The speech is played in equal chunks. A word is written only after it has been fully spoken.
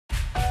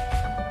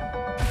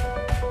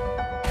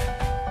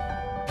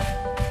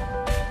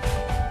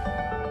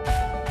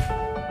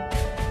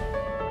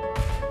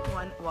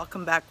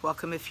welcome back.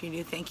 Welcome if you're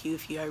new. Thank you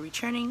if you are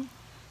returning.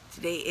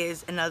 Today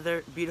is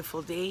another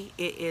beautiful day.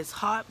 It is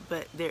hot,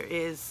 but there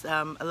is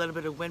a little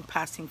bit of wind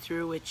passing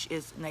through, which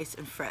is nice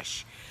and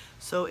fresh.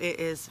 So it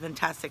is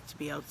fantastic to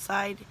be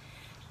outside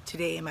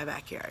today in my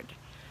backyard.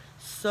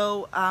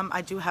 So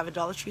I do have a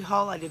Dollar Tree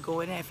haul. I did go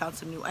in and I found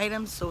some new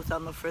items. So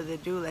without no further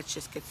ado, let's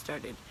just get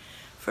started.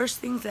 First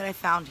things that I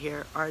found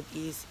here are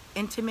these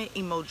Intimate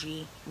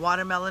Emoji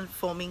Watermelon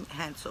Foaming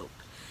Hand Soap.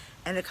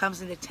 And it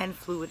comes in a 10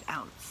 fluid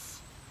ounce.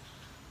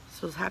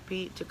 So I was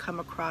happy to come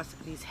across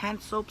these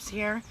hand soaps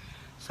here.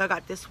 So I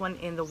got this one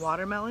in the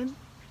watermelon.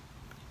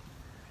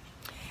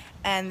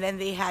 And then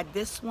they had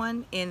this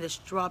one in the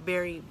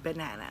strawberry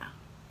banana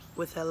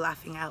with a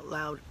laughing out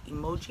loud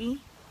emoji.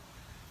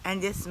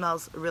 And this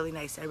smells really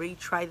nice. I already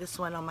tried this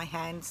one on my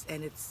hands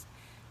and it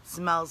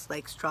smells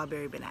like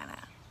strawberry banana.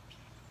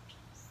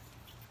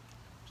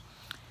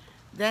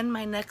 Then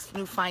my next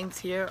new finds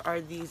here are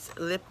these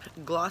lip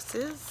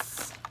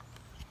glosses.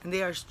 And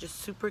they are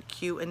just super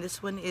cute. And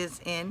this one is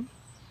in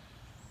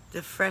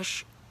the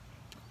fresh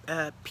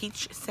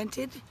peach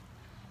scented.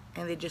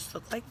 And they just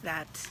look like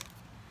that.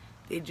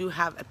 They do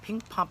have a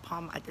pink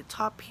pom-pom at the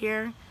top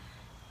here.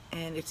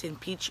 And it's in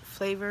peach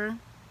flavor.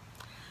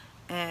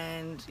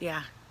 And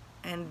yeah.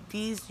 And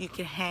these you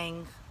can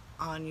hang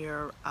on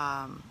your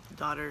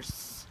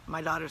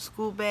my daughter's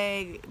school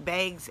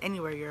bags,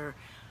 anywhere, your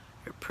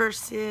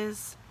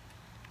purses.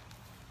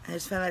 I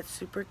just found that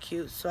super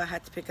cute, so I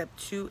had to pick up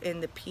two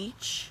in the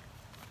peach.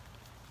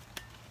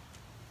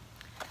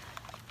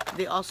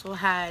 They also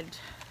had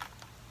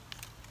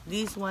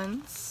these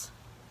ones,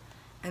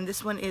 and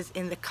this one is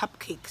in the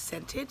cupcake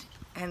scented,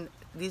 and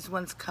these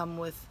ones come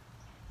with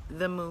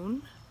the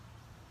moon.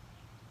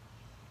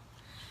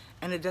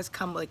 And it does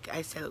come, like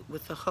I said,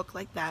 with a hook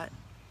like that.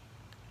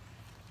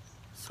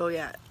 So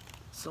yeah,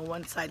 so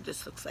one side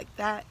just looks like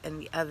that, and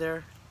the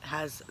other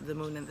has the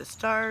moon and the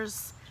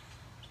stars.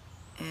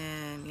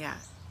 And yeah,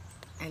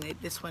 and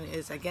this one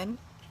is again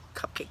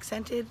cupcake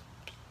scented.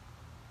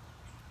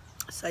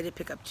 So I did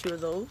pick up two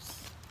of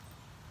those.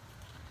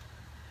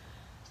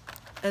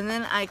 And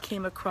then I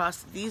came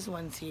across these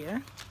ones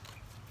here.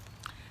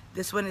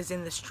 This one is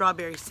in the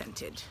strawberry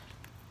scented.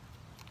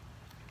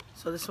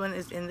 So this one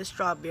is in the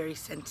strawberry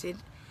scented,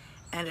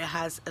 and it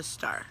has a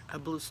star, a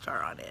blue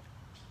star on it.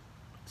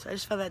 So I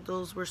just found that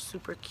those were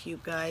super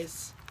cute,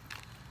 guys.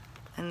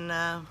 And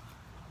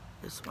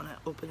just want to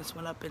open this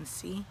one up and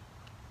see.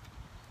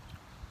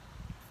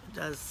 It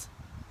does,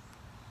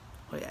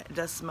 oh yeah, it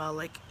does smell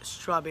like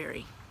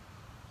strawberry.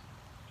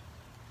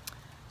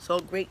 So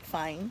great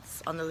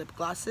finds on the lip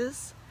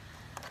glosses.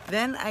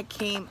 Then I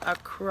came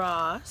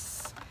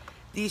across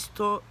these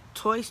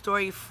Toy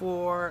Story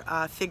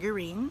 4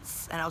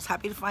 figurines, and I was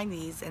happy to find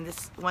these. And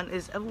this one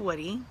is of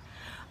Woody.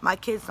 My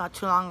kids, not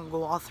too long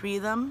ago, all three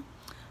of them,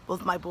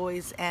 both my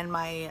boys and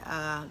my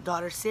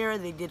daughter Sarah,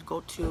 they did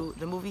go to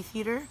the movie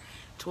theater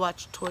to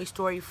watch Toy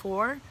Story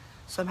 4.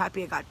 So I'm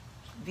happy I got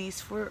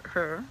these for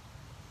her.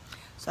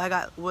 So I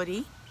got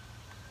Woody,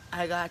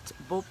 I got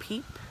Bo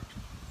Peep,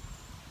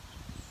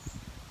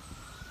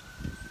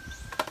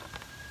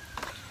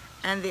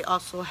 and they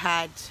also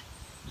had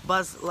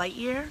Buzz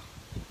Lightyear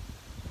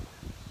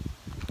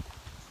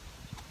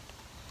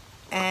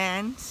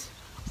and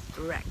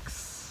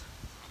Rex.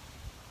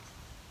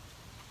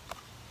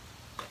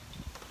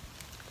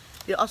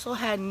 They also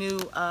had new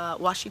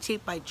washi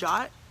tape by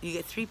Jot. You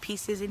get 3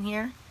 pieces in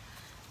here,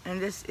 and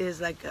this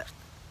is like a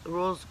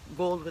rose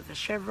gold with a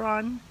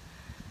chevron,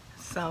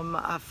 some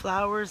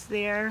flowers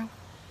there,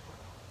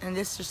 and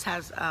this just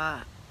has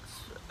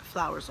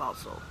flowers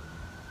also.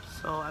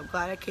 So I'm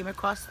glad I came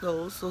across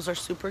those. Those are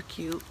super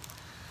cute.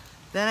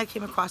 Then I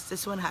came across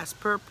this one, has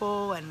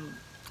purple and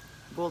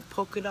gold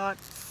polka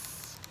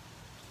dots.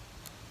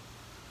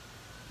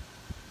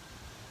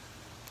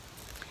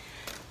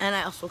 And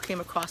I also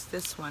came across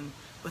this one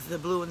with the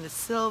blue and the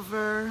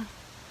silver.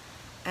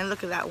 And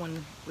look at that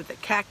one with the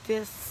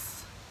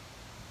cactus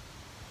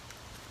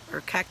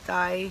or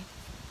cacti.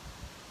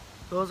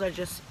 Those are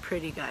just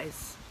pretty,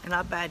 guys, and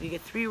not bad. You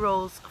get 3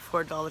 rolls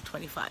for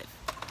 $1.25.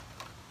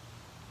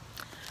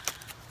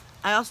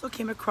 I also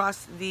came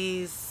across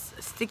these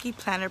sticky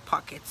planner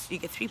pockets. You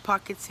get 3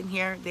 pockets in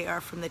here. They are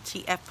from the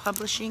TF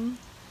Publishing,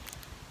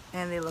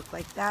 and they look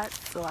like that.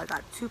 So I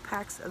got 2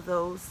 packs of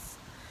those,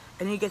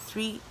 and you get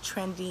 3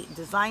 trendy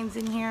designs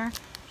in here.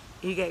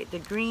 You get the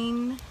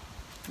green.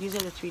 These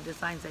are the 3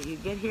 designs that you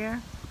get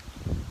here.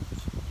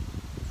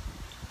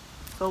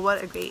 So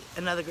what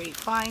another great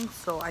find.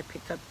 So I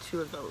picked up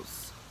 2 of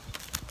those.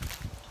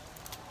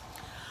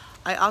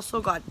 I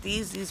also got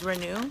these. These were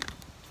new.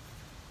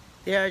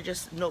 They are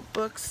just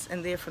notebooks,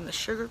 and they're from the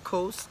Sugar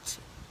Coast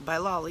by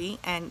Lolly,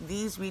 and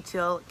these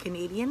retail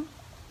Canadian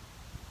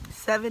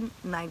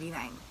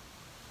 $7.99.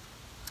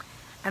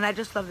 And I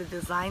just love the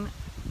design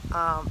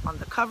on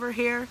the cover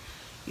here.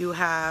 You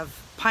have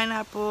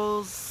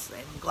pineapples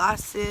and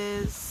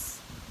glasses.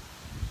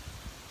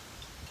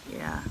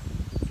 Yeah.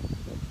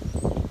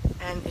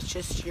 And it's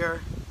just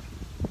your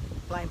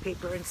lined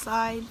paper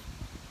inside.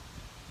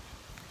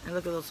 And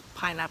look at those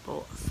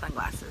pineapple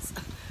sunglasses.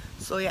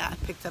 So yeah, I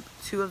picked up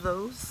 2 of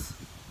those.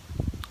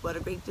 What a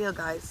great deal,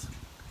 guys.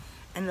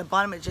 And the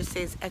bottom it just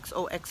says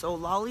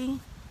XOXO Lolly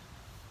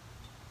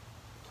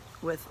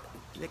with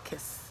the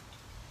kiss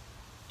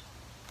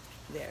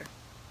there.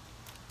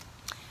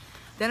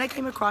 Then I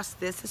came across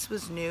this. This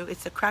was new.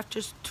 It's a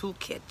crafter's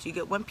toolkit. You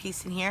get 1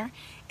 piece in here.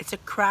 It's a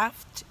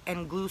craft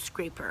and glue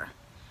scraper.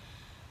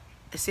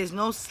 It says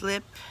no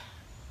slip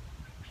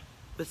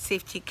with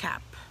safety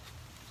cap.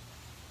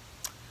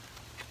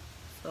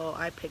 So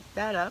I picked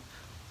that up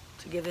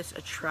to give this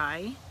a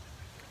try.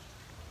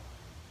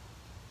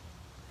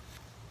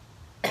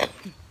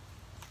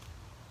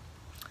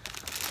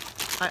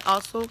 I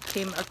also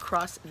came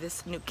across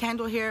this new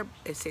candle here.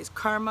 It says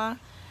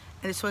Karma,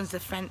 and this one's the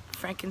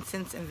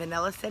frankincense and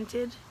vanilla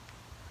scented,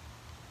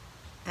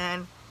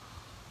 and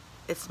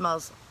it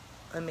smells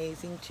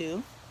amazing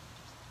too.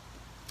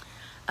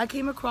 I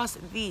came across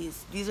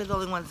these. These are the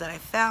only ones that I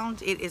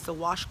found. It is a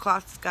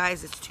washcloth,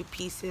 guys. It's 2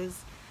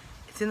 pieces.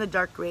 It's in the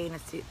dark gray, and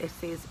it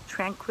says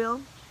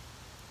Tranquil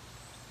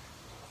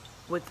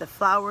with the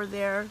flower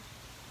there.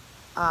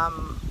 I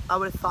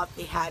would have thought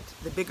they had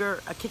the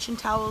bigger kitchen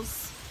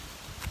towels,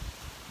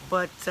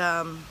 but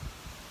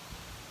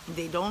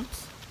they don't.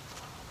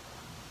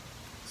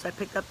 So I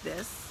picked up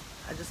this.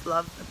 I just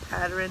love the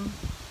pattern.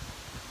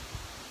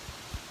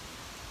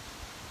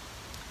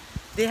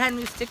 They had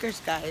new stickers,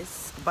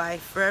 guys, by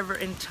Forever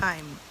in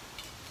Time.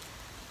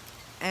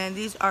 And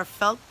these are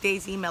Felt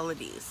Daisy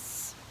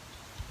Melodies.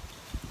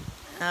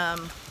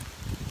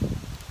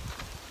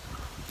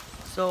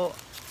 So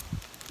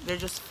they're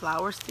just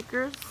flower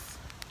stickers.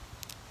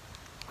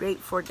 Great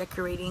for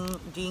decorating,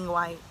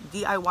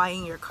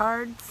 DIYing your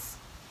cards.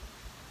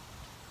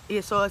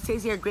 Yeah, so it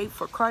says here, great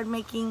for card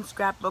making,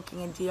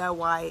 scrapbooking, and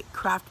DIY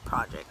craft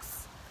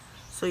projects.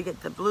 So you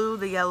get the blue,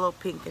 the yellow,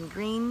 pink, and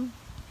green.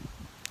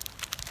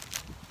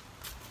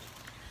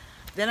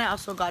 Then I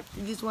also got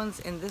these ones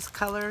in this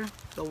color,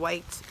 the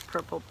white,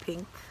 purple,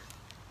 pink,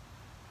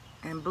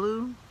 and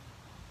blue.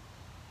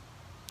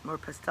 More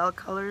pastel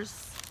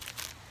colors.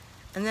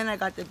 And then I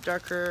got the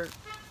darker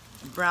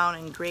brown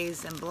and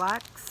grays and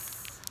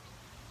blacks.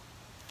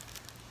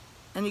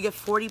 And you get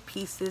 40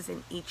 pieces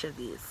in each of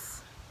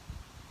these.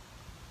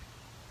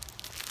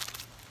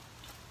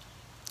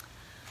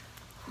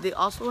 They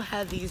also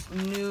have these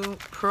new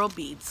pearl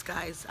beads,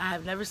 guys. I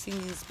have never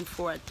seen these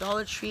before at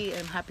Dollar Tree.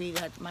 I'm happy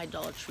that my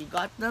Dollar Tree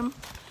got them.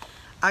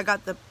 I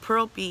got the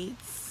pearl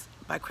beads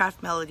by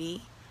Craft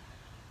Melody.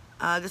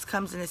 This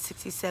comes in a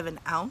 67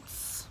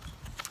 ounce,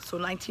 so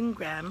 19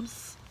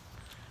 grams.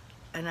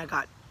 And I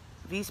got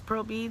these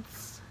pearl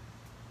beads.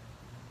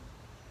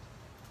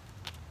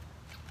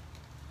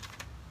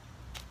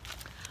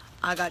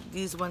 I got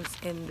these ones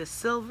in the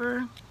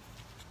silver.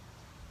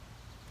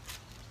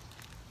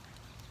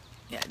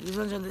 Yeah, these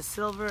ones are in the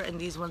silver, and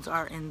these ones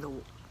are in the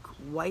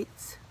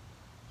white.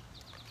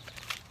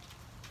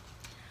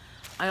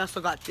 I also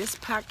got this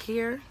pack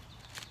here.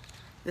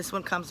 This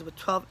one comes with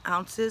 12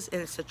 ounces,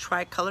 and it's a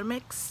tri-color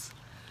mix.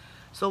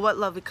 So what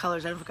lovely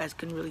colors. I don't know if you guys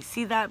can really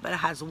see that, but it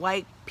has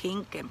white,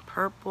 pink, and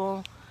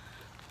purple.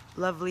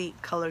 Lovely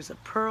colors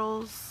of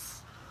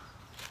pearls.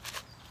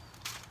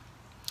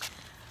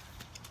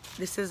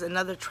 This is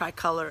another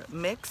tri-color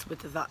mix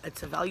with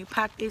it's a value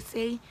pack, they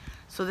say.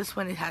 So this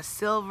one, it has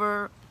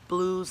silver,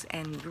 blues,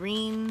 and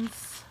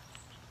greens.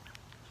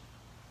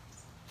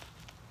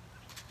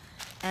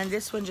 And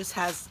this one just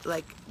has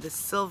like the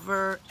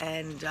silver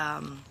and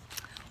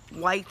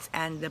white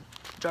and the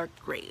dark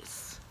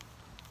grays.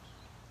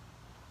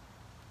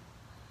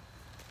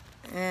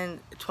 And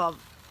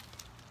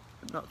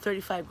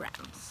 35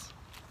 grams.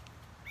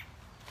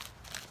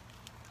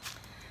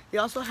 They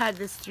also had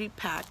this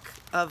 3-pack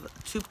of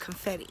tube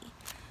confetti.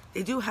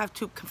 They do have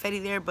tube confetti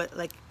there, but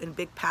like in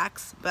big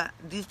packs. But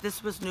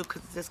this was new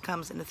because this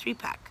comes in a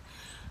 3-pack.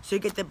 So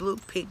you get the blue,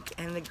 pink,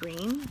 and the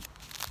green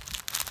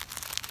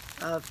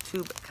of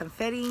tube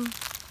confetti.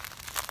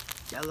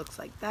 That looks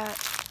like that.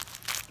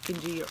 You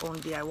can do your own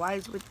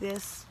DIYs with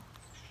this.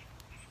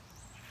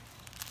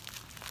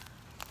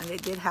 And they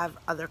did have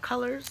other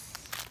colors.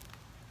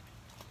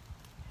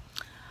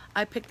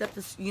 I picked up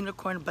this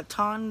unicorn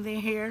baton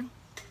here.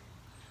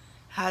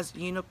 Has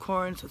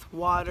unicorns with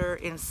water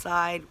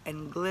inside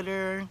and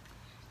glitter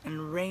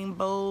and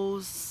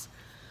rainbows.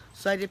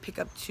 So I did pick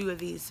up 2 of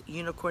these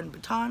unicorn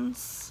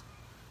batons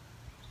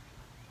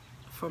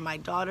for my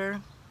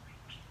daughter.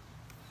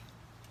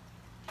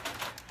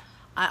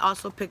 I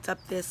also picked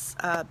up this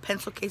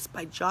pencil case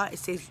by Jot. It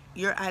says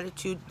your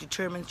attitude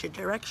determines your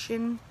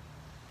direction.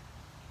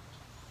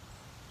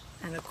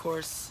 And of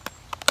course,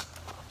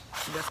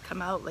 it does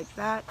come out like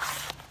that.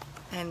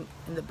 And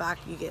in the back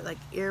you get like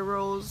ear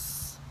rolls.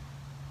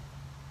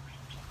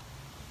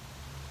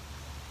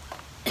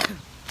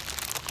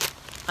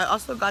 I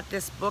also got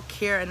this book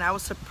here, and I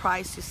was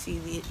surprised to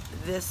see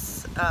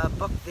this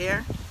book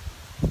there.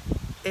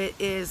 It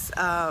is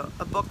a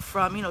book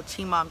from,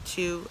 Teen Mom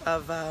 2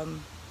 of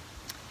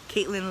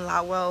Caitlin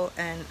Lowell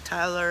and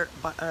Tyler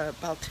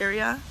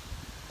Balteria,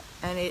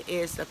 and it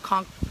is the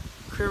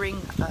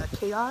Conquering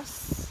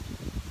Chaos.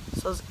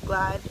 So I was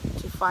glad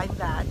to find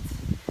that.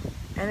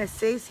 And it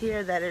says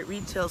here that it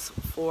retails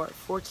for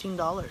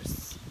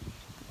 $14.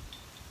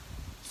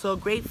 So a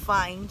great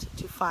find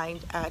to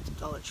find at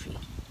Dollar Tree.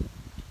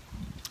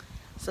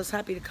 So I was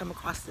happy to come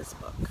across this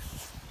book.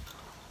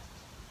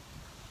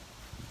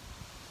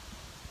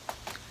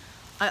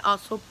 I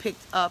also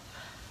picked up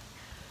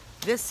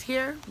this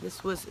here.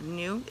 This was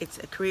new. It's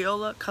a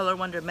Crayola Color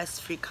Wonder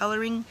Mess-Free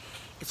Coloring.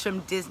 It's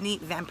from Disney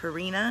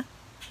Vampirina.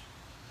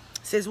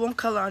 It says won't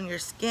color on your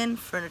skin,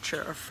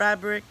 furniture, or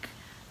fabric.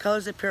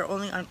 Colors appear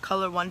only on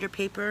Color Wonder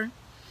paper.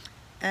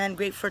 And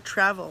great for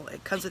travel.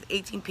 It comes with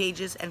 18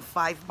 pages and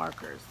 5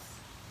 markers.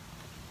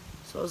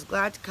 So I was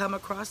glad to come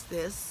across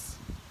this.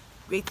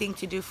 Great thing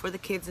to do for the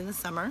kids in the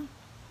summer.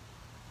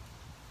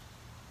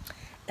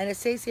 And it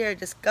says here,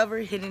 discover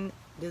hidden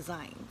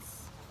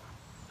designs.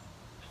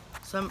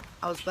 So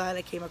I was glad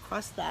I came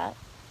across that.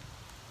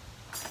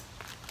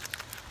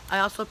 I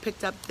also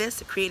picked up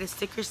this, create a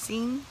sticker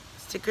scene.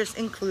 Stickers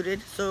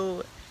included.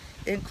 So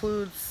it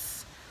includes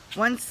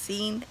 1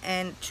 scene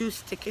and 2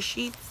 sticker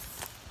sheets.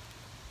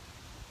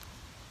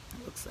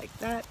 It looks like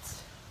that.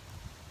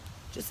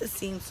 Just a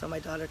scene so my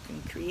daughter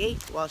can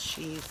create while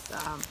she's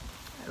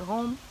at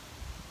home.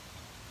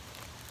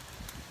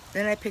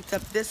 Then I picked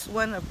up this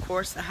one, of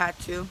course I had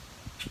to.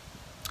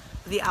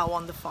 The owl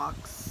and the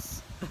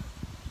fox.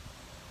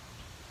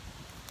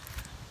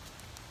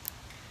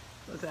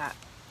 Look at that.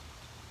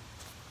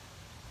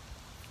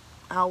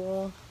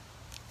 Owl.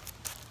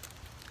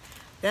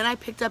 Then I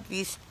picked up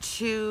these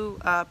 2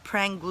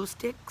 prang glue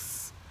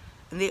sticks.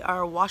 And they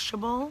are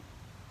washable.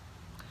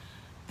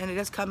 And it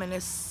does come in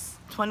this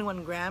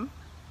 21 gram.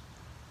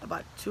 I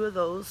bought 2 of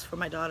those for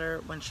my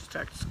daughter when she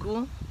starts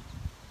school.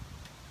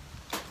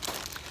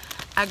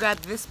 I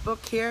grabbed this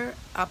book here,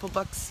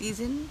 Applebuck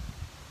Season,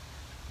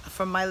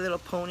 from My Little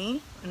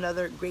Pony.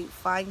 Another great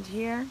find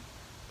here.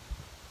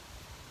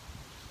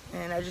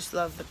 And I just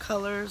love the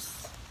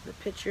colors, the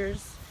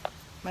pictures.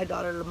 My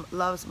daughter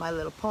loves My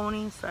Little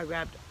Pony, so I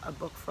grabbed a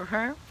book for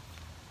her.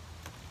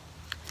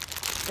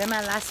 Then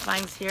my last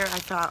finds here, I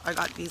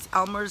got these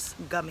Elmer's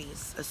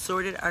gummies,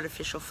 assorted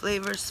artificial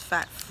flavors,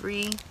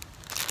 fat-free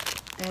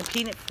and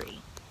peanut-free.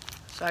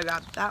 So I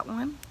grabbed that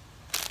one.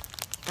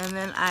 And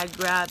then I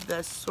grabbed the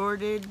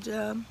assorted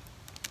Elmer's,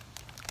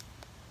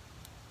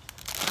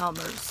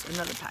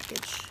 another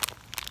package.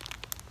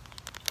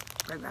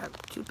 I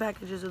grabbed 2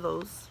 packages of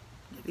those.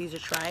 Give these a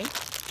try.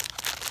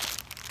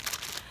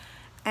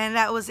 And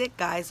that was it,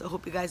 guys. I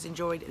hope you guys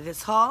enjoyed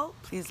this haul.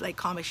 Please like,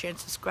 comment, share, and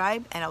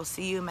subscribe. And I will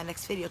see you in my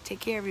next video. Take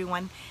care,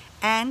 everyone.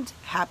 And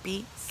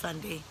happy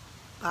Sunday.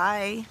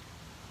 Bye.